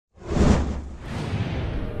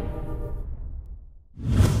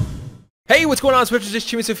Hey, what's going on, Swifters? It's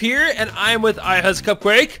Chimisif here, and I'm with iHuz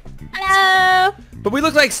Cupquake. Hello! But we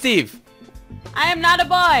look like Steve. I am not a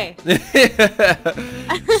boy.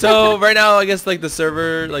 So right now, I guess like the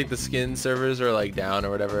server, like the skin servers are like down or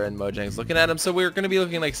whatever, and Mojang's looking at them. So we're gonna be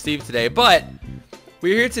looking like Steve today. But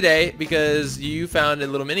we're here today because you found a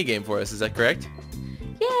little mini game for us. Is that correct?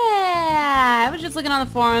 Yeah, I was just looking on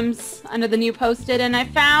the forums under the new posted, and I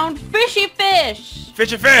found Fishy Fish.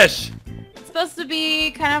 Fishy Fish. It's supposed to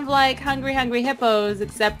be kind of like Hungry Hungry Hippos,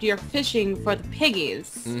 except you're fishing for the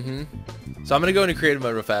piggies. Mm-hmm. So I'm gonna go into creative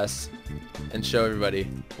mode real fast and show everybody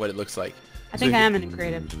what it looks like. I think I am in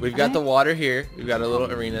creative. We've got the water here. We've got our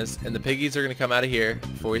little arenas, and the piggies are gonna come out of here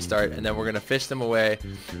before we start, and then we're gonna fish them away.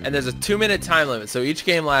 And there's a 2-minute time limit, so each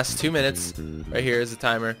game lasts 2 minutes. Right here is the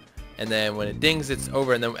timer, and then when it dings, it's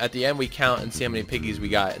over. And then at the end, we count and see how many piggies we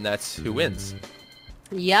got, and that's who wins.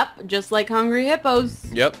 Yep, just like Hungry Hippos.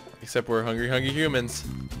 Yep, except we're hungry humans.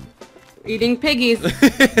 Eating piggies.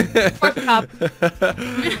 Pork chop.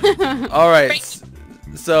 All right.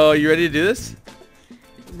 So you ready to do this?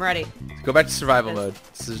 I'm ready. Go back to survival mode.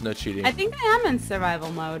 So there's no cheating. I think I am in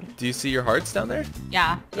survival mode. Do you see your hearts down there?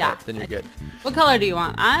 Yeah, yeah. Right, then you're good. What color do you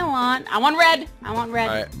want? I want red. I want red.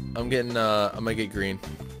 All right, I'm gonna get green.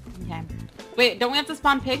 Okay. Wait, don't we have to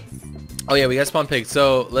spawn pigs? Oh yeah, we gotta spawn pigs.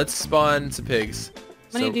 So let's spawn some pigs.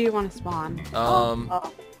 How many do you want to spawn? I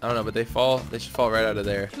don't know, but they should fall right out of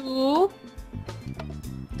there. 2,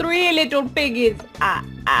 3 little piggies. 5.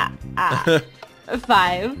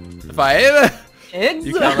 5? Pigs.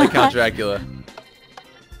 You count like Count Dracula.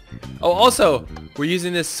 Oh, also, we're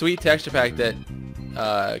using this sweet texture pack that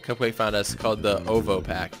Cupquake found us called the Ovo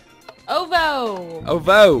pack. Ovo.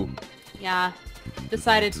 Ovo. Yeah.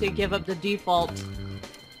 Decided to give up the default.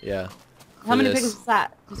 Yeah. How many pigs is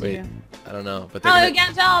that? Wait, I don't know, but you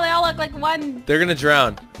can't tell. They all look like one. They're gonna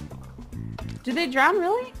drown. Do they drown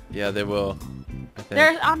really? Yeah, they will. I think.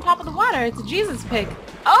 They're on top of the water. It's a Jesus pig.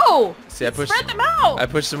 Oh! See, I pushed. Spread them out. I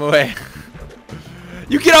pushed them away.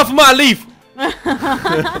 You get off of my leaf!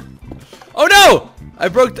 Oh no! I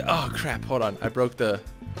broke the. Oh crap! Hold on. I broke the.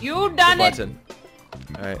 You done it. Button.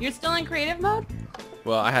 All right. You're still in creative mode?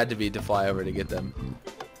 Well, I had to be to fly over to get them.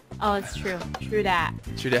 Oh, it's true. True that.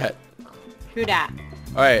 True that. True that.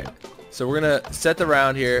 All right. So we're gonna set the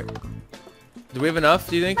round here. Do we have enough?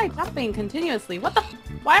 Do you think? Why am I jumping continuously? What the?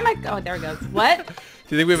 Why am I? Oh, there it goes. What? Do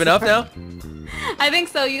you think we have enough now? I think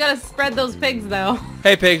so. You gotta spread those pigs, though.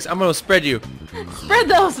 Hey, pigs! I'm gonna spread you. Spread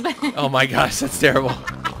those pigs. Oh my gosh, that's terrible.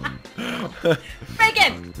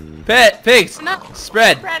 Bacon. Pigs. No.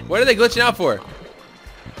 Spread. What are they glitching out for?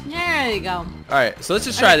 There you go. All right, so let's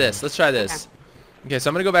just try this. Let's try this. Okay, so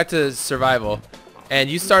I'm gonna go back to survival, and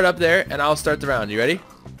you start up there, and I'll start the round. You ready?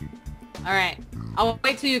 All right. I'll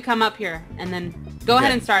wait till you come up here, and then go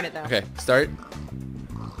ahead and start it though. Okay, start.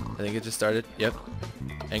 I think it just started. Yep.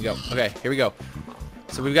 And go. Okay, here we go.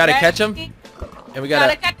 So we've got to catch them, and we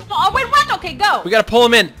gotta catch them. Oh wait, what? Okay, go. we gotta pull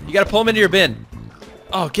them in. You gotta pull them into your bin.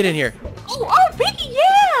 Oh, get in here. Oh, piggy,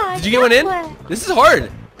 yeah. Did you get one in? This is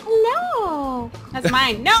hard. No. That's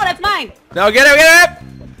mine. No, that's mine. No, get it.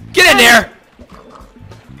 Get in there.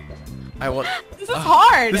 I want. This is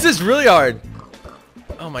hard. This is really hard.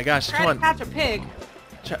 Oh my gosh, Try come on. to catch a pig.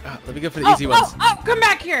 Let me go for the easy ones. Oh, come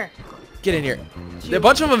back here. Get in here. A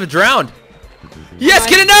bunch of them have drowned. Yes,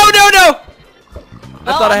 get it. No.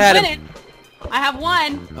 I thought I had him. I have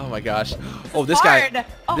one. Oh my gosh. Oh, this guy.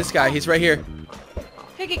 Oh, this guy, he's right here.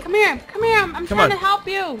 Piggy, come here. Come here. I'm trying to help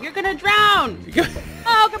you. You're going to drown.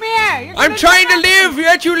 Oh, come here. I'm trying to live.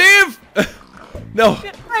 Let you live. No.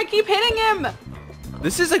 I keep hitting him.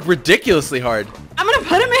 This is like ridiculously hard. I'm going to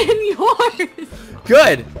put him in yours.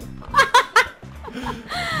 Good.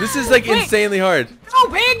 This is like insanely hard. No,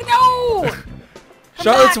 pig, no.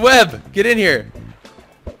 Charlotte's Web, get in here.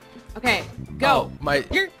 Okay, go. Oh,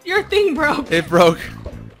 your thing broke. It broke.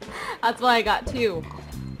 That's why I got 2.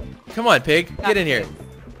 Come on, pig, get in here.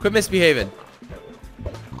 Quit misbehaving.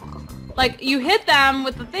 Like you hit them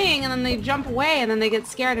with the thing, and then they jump away, and then they get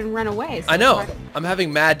scared and run away. So I know. I'm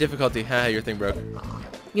having mad difficulty. Haha, your thing broke.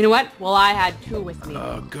 You know what? Well, I had 2 with me.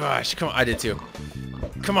 Oh gosh, come on. I did too.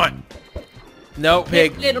 Come on. No,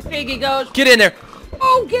 pig. Little piggy goes. Get in there.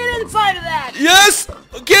 Oh, get inside of that. Yes!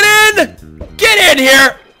 Get in! Get in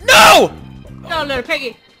here! No! No, little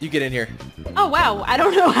piggy. You get in here. Oh, wow. I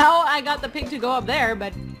don't know how I got the pig to go up there,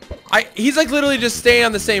 but... He's like literally just staying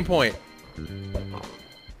on the same point.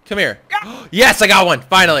 Come here. Yes, I got one.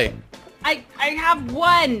 Finally. I have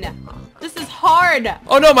 1. This is hard.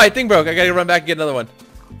 Oh no, my thing broke. I gotta run back and get another one.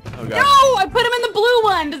 Oh gosh. No, I put him in the blue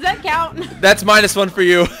one. Does that count? That's -1 for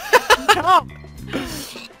you. No.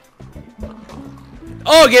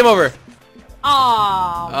 Oh, game over.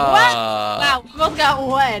 Oh, what? Wow, we both got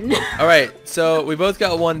one. All right, so we both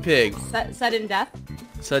got one pig. Sudden death?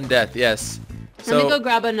 Sudden death, yes. So Let me go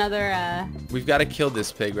grab another, we've got to kill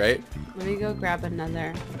this pig, right? Let me go grab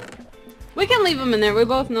another. We can leave them in there. We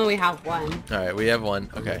both know we have one. All right, we have one.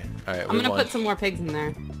 Okay, all right. I'm gonna put some more pigs in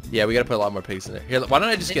there. Yeah, we gotta put a lot more pigs in there. Here, why don't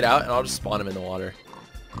I just get out and I'll just spawn them in the water.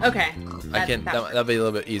 Okay. That'll be a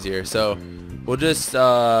little bit easier. So we'll just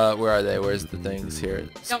where are they? Where's the things here?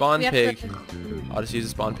 Spawn pig. I'll just use a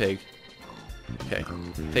spawn pig. Okay,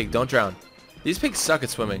 pig, don't drown. These pigs suck at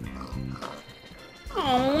swimming.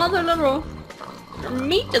 Oh, mother little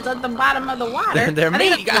meat is at the bottom of the water. They're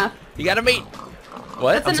meat. You got a meat.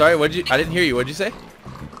 What? That's I'm sorry. I didn't hear you. What'd you say?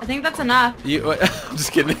 I think that's enough. I'm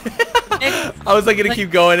just kidding. I was like gonna keep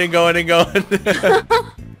going and going and going.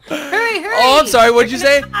 Hurry! Oh, I'm sorry. What'd you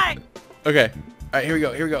say? Okay. All right, here we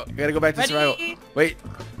go. Here we go. I gotta go back to survival. Wait.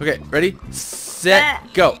 Okay. Ready? Set.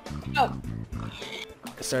 Go. Go.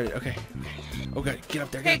 Started. Okay. Oh god. Get up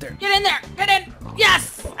there. Get up there. Get in there. Get in.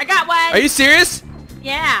 Yes. I got one. Are you serious?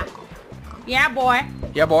 Yeah. Yeah, boy.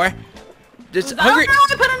 Yeah, boy. Just hungry. Oh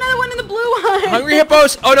no! I put another one in the blue one. Hungry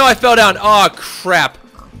hippos. Oh no! I fell down. Oh crap.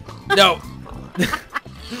 No.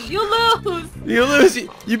 You lose. You lose.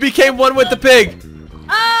 You became one with the pig.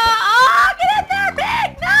 Get in there,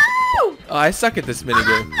 pig! No! Oh, I suck at this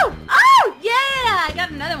minigame. Oh, yeah! I got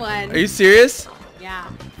another one. Are you serious? Yeah.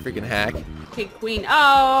 Freaking hack. Pig queen.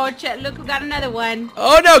 Oh, look who got another one.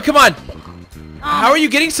 Oh no, come on. How are you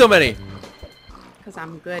getting so many? Because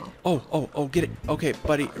I'm good. Oh, get it. Okay,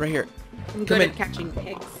 buddy, right here. I'm good at catching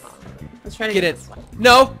pigs. Let's try to get it. this one.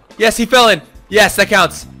 No. Yes, he fell in. Yes, that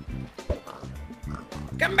counts.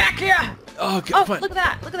 Come back here. Oh, Oh, fine. look at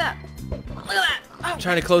that. Look at that. Look at that. Oh, I'm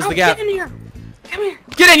trying to close the gap. Get in here. Come here.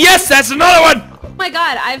 Get in. Yes, that's another one. Oh my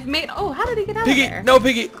god, I've made... Oh, how did he get out Piggy, of there? no,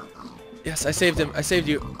 Piggy. Yes, I saved him. I saved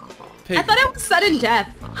you. Pig. I thought it was sudden death.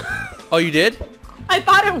 Oh, you did? I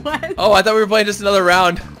thought it was. Oh, I thought we were playing just another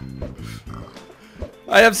round.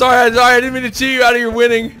 I'm sorry. I didn't mean to cheat you out of your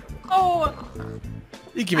winning. Oh.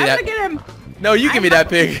 You give me I'm that. gonna get him. No, you give me that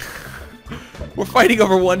pig. We're fighting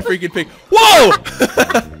over one freaking pig. Whoa!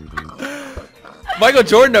 Michael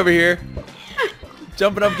Jordan over here.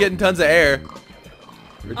 Jumping up, getting tons of air.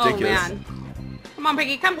 Ridiculous. Oh, man. Come on,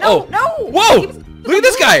 Piggy. Come. No, no. Whoa! Look at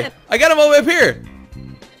this guy. I got him all the way up here.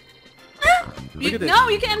 No,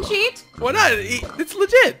 you can't cheat. Why not? It's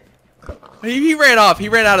legit. He ran off. He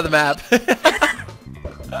ran out of the map.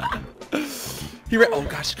 He ran. Oh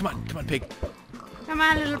gosh! Come on, pig. Come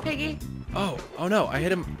on, little piggy. Oh no! I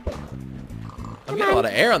hit him. I'm getting a lot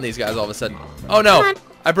of air on these guys all of a sudden. Oh no!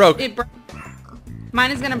 I broke. It broke.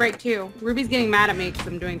 Mine is gonna break too. Ruby's getting mad at me because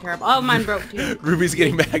I'm doing terrible. Oh, mine broke too. Ruby's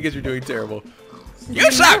getting mad because you're doing terrible. You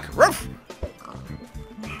suck! Roof!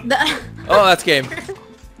 Oh, that's game.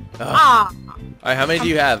 Ah. Alright, how many do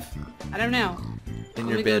you have I don't know. in Let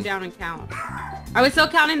your me bin? go down and count. Are we still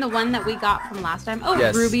counting the one that we got from last time? Oh,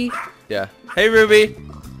 Yes. Ruby. Yeah. Hey, Ruby.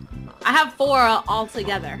 I have 4 all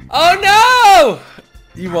together. Oh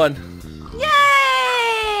no! You won.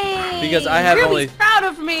 Yay! Because I have Ruby's only- proud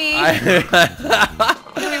of me.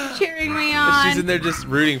 You're cheering me on. She's in there just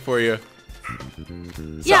rooting for you. So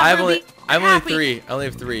Yeah, I Ruby, have you're only happy. 3. I only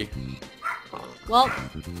have 3. Well,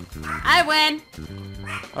 I win.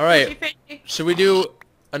 All right. Fishy, fishy. Should we do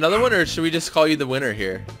another one, or should we just call you the winner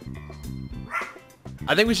here?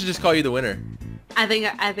 I think we should just call you the winner. I think I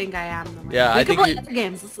am the winner. Yeah, we I can think play you- other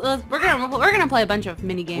games. We're gonna play a bunch of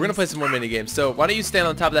mini games. We're gonna play some more mini games. So why don't you stand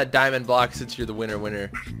on top of that diamond block since you're the winner?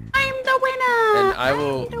 I'm the winner. And I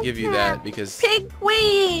will give you that because Pig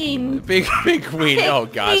Queen. big queen. Pig Oh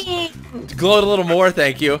gosh. Queen. Gloat a little more,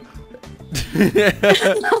 thank you.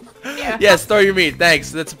 Yeah. Yes, throw your meat.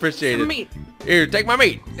 Thanks, that's appreciated. Meat. Here, take my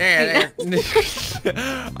meat. Alright,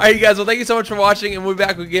 you guys. Well, thank you so much for watching, and we'll be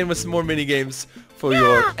back again with some more mini games for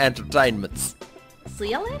your entertainments.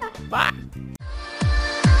 See you later. Bye.